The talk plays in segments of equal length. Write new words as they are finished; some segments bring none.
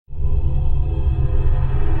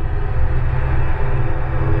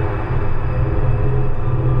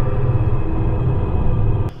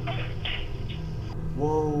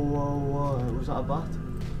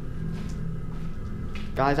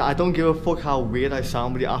Guys, I don't give a fuck how weird I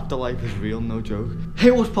sound, but the afterlife is real, no joke.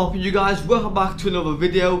 Hey, what's poppin', you guys? Welcome back to another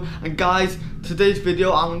video. And guys, today's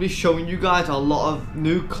video I'm gonna be showing you guys a lot of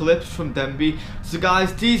new clips from Denbigh. So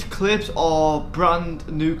guys, these clips are brand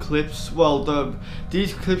new clips. Well,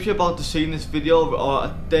 these clips you're about to see in this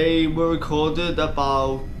video, they were recorded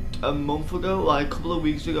about a month ago, like a couple of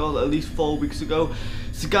weeks ago, at least 4 weeks ago.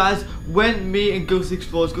 So guys, when me and Ghost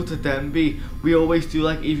Explorers go to Denbigh, we always do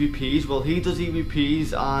like EVPs. Well, he does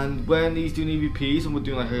EVPs, and when he's doing EVPs and we're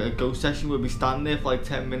doing like a ghost session where we stand there for like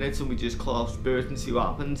 10 minutes and we just call out spirits and see what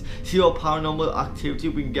happens, see what paranormal activity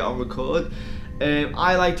we can get on record.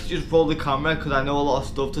 I like to just roll the camera because I know a lot of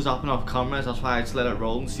stuff does happen off camera, so that's why I just let it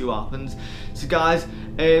roll and see what happens. So guys,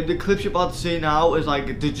 the clips you're about to see now is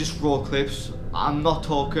like, they're just raw clips. I'm not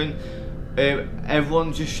talking.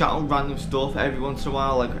 Everyone's just shouting random stuff every once in a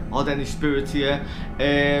while, like, are there any spirits here?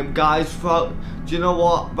 Guys, do you know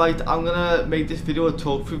what? Right, I'm gonna make this video a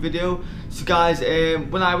talk through video. So guys,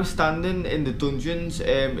 when I was standing in the dungeons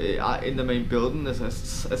in the main building,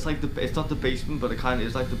 it's like it's not the basement, but it kind of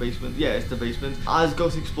is like the basement. Yeah, it's the basement. As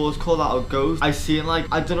Ghost Explorers called out a ghost, I seen like,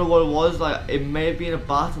 I don't know what it was, like it may have been a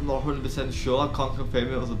bat, I'm not 100% sure, I can't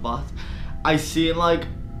confirm it was a bat. I seen like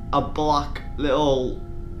a black little,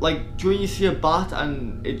 like, do you see a bat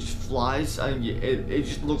and it just flies and it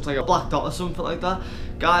just looks like a black dot or something like that?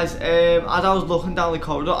 Guys, as I was looking down the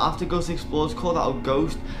corridor after Ghost Explorers called out a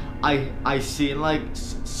ghost, I seen like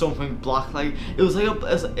something black, like it was like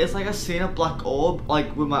it's like I seen a black orb,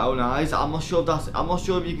 like with my own eyes. I'm not sure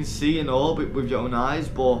if you can see an orb with your own eyes,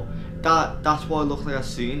 but that's what it looked like I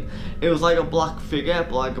seen. It was like a black figure,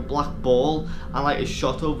 but like a black ball, and like it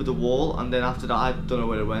shot over the wall, and then after that I don't know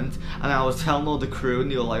where it went. And I was telling all the crew,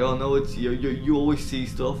 and they were like, oh no, it's you always see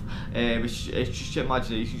stuff, it's just your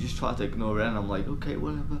imagination, you just try to ignore it. And I'm like, okay,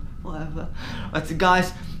 whatever. Right, so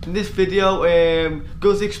guys, in this video,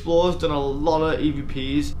 Ghost Explorers done a lot of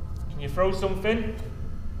EVPs. Can you throw something?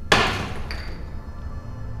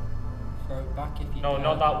 Throw it back if you No, can.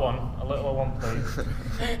 not that one. A little one, please.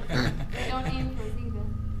 Don't aim for us either.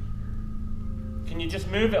 Can you just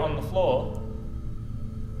move it on the floor?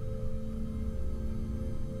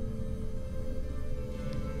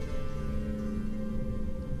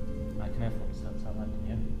 I can hear footsteps, I reckon,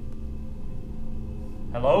 yeah.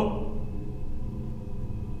 Hello?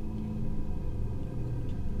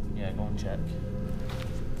 Yeah, go and check.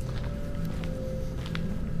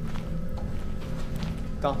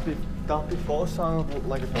 That before sounded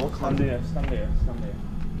like a dog. Stand here.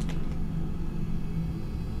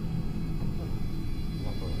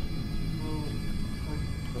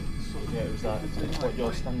 Yeah, it was that. It's what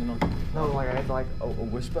you're standing on. No, like I had like a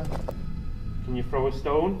whisper. Can you throw a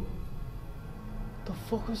stone? The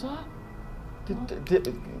fuck was that?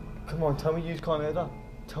 Come on, tell me you can't hear that.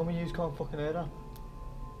 Tell me you can't fucking hear that.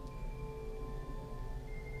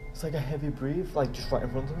 It's like a heavy breathe, like just right in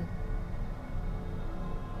front of me.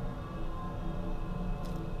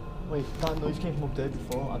 Wait, that noise came from up there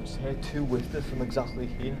before. I just heard two whispers from exactly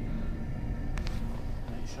here.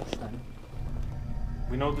 Shush then.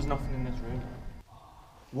 We know there's nothing in this room.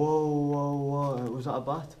 Whoa. Was that a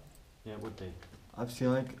bat? Yeah, it would be. I've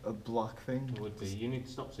seen like a black thing. It would be. You need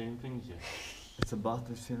to stop seeing things, yeah. It's a bat,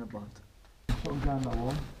 I've seen a bat. I'm down that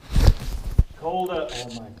one. Colder. Oh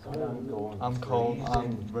my god, I'm going. I'm cold.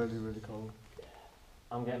 I'm really cold.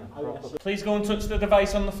 I'm getting a proper. Please go and touch the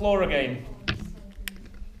device on the floor again.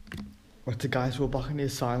 Right, so guys, we're back in the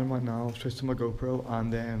asylum right now. I've switched to my GoPro,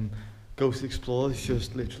 and Ghost Explorers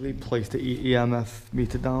just literally placed the EMF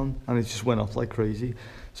meter down, and it just went off like crazy.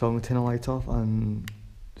 So I'm gonna turn the lights off and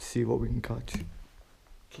see what we can catch.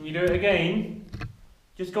 Can you do it again?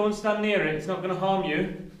 Just go and stand near it, it's not going to harm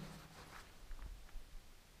you.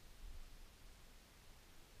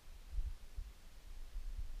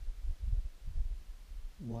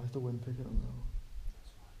 Why is the wind picking up now?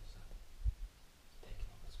 That's why it's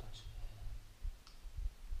picking up, especially here.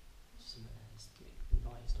 It's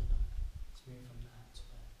revised on that. It's moved from there to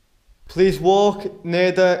there. Please walk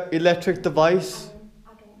near the electric device.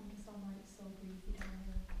 I don't understand why it's so breezy down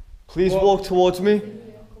here. Please walk towards me.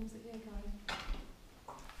 Come sit here, guys.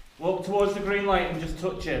 Walk towards the green light and just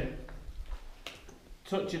touch it.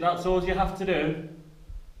 Touch it, that's all you have to do.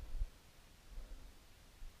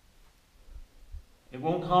 It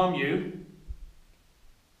won't harm you.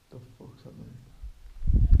 The fuck's that mean?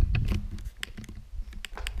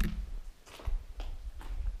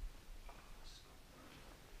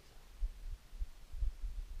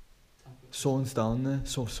 Someone's down there,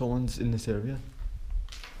 so someone's in this area.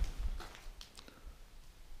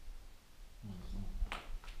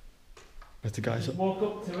 But the guys, Just walk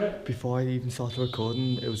up to it, before I even started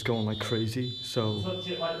recording, it was going like crazy. So touch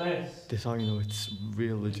it like this. this is how you know it's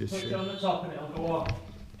real legit Touch it shit. on the top and it'll go off.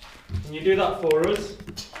 Can you do that for us?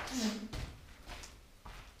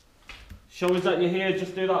 Show us that you're here,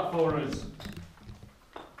 just do that for us.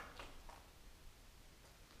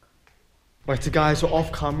 Right, so guys, so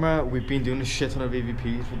off camera, we've been doing a shit ton of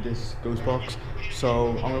EVPs with this ghost box. So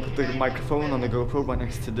I'm gonna put the microphone on the GoPro right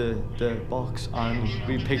next to the box, and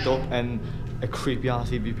we picked up a creepy ass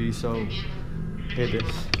EVP. So hear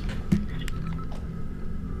this.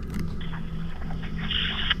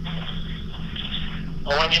 I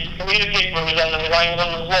want you to communicate with us on the lines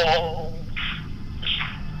on the floor.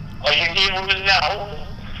 Are you here with us now?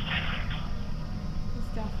 There's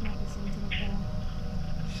definitely something up there.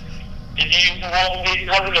 Did you walk these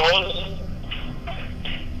corridors?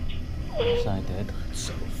 Yes, I did. That's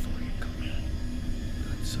so fucking cool.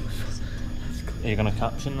 That's so fucking. Are you going to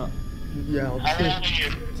caption that? Yeah, I'll How old are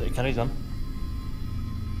you? So it carries on.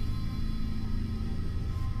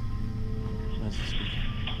 Where's the speaker?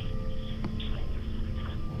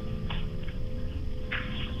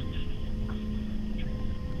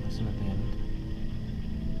 Listen at the end.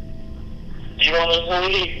 Do you want us to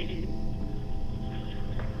leave?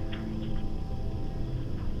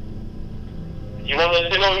 You want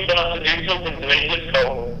us to know you're gonna have to do something to make this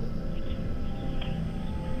go?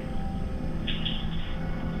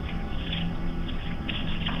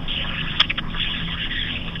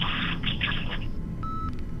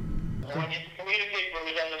 I want you to communicate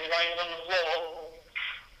with us on the lines on the floor.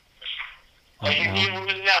 Are you here with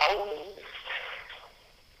us now?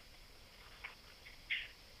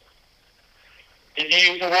 Did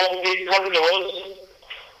you walk these corridors?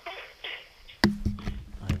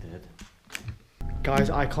 I did. Guys,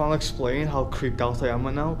 I can't explain how creeped out I am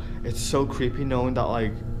right now. It's so creepy knowing that,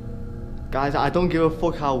 like, guys, I don't give a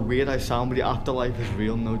fuck how weird I sound, but the afterlife is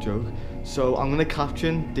real, no joke. So I'm gonna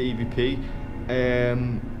caption the EVP.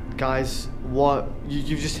 Guys, what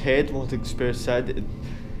you just heard what the spirit said.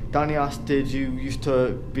 Danny asked, did you used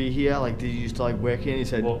to be here? Like, did you used to like work here? And he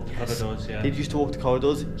said, Walk the yes. corridors, yeah. Did you used to walk the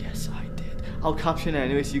corridors? Yes, I did. I'll caption it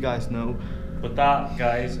anyway so you guys know. But that,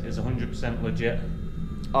 guys, is 100% legit.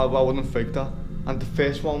 I wouldn't fake that. And the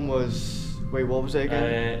first one was, wait, what was it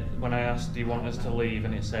again? When I asked, do you want us to leave?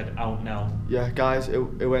 And it said, out now. Yeah, guys, it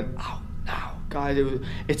went out now. Guys,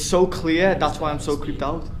 it's so clear. That's why I'm so creeped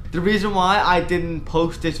out. The reason why I didn't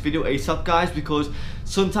post this video ASAP, guys, because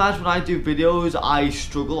sometimes when I do videos, I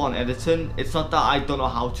struggle on editing. It's not that I don't know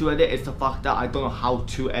how to edit, it's the fact that I don't know how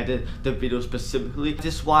to edit the video specifically.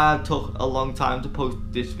 This is why I took a long time to post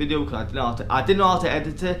this video, because I didn't know how to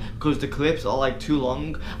edit it, because the clips are like too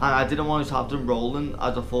long, and I didn't want to have them rolling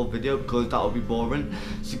as a full video, because that would be boring.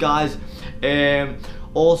 So guys,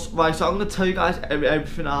 also, right, so I'm going to tell you guys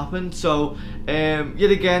everything that happened. So,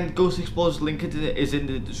 yet again, Ghost Explore's link is in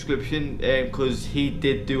the description, because he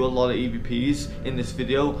did do a lot of EVPs in this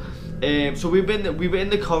video. So we were in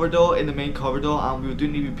the corridor, in the main corridor, and we were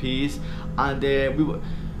doing EVPs, and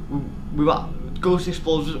we were Ghost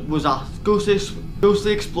Explorer was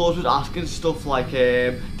asking stuff like,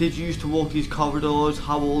 did you used to walk these corridors?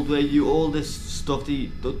 How old were you? All this stuff,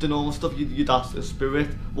 the normal stuff you'd ask a spirit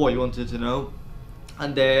what you wanted to know.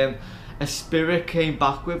 And a spirit came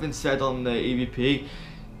back with and said on the EVP,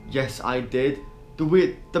 yes, I did.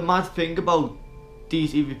 The mad thing about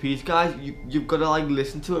these EVPs, guys, you've got to like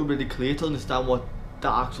listen to it really clear to understand what the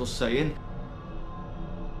actual saying.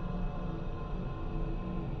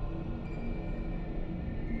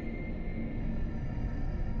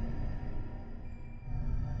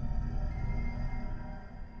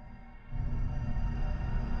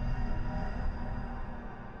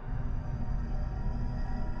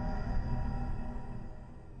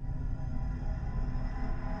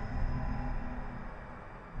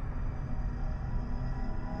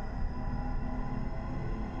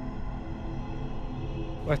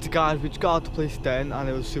 Right, so guys, we just got out the place then, and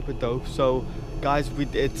it was super dope. So guys,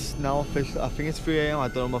 it's now official. I think it's 3 AM. I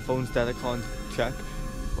don't know, my phone's dead, I can't check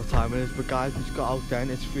what time it is, but guys, we just got out then.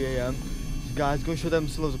 It's 3 AM. So guys, go show them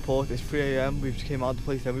some love support. It's 3 AM. We just came out of the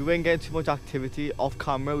place then. We weren't getting too much activity off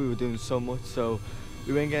camera. We were doing so much, so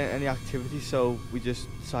we weren't getting any activity, so we just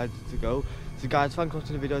decided to go. So guys, thanks for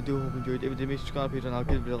watching the video. I do hope you enjoyed it. If you did, make sure to subscribe and I'll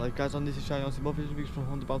give the video a like. Guys, on this channel, you see more videos from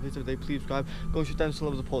 100 pound every day. Please subscribe. Go show them some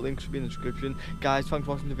love support. Links should be in the description. Guys, thanks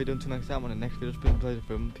for watching the video. Until next time, on the next video, it's been a pleasure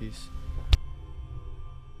filming. Peace.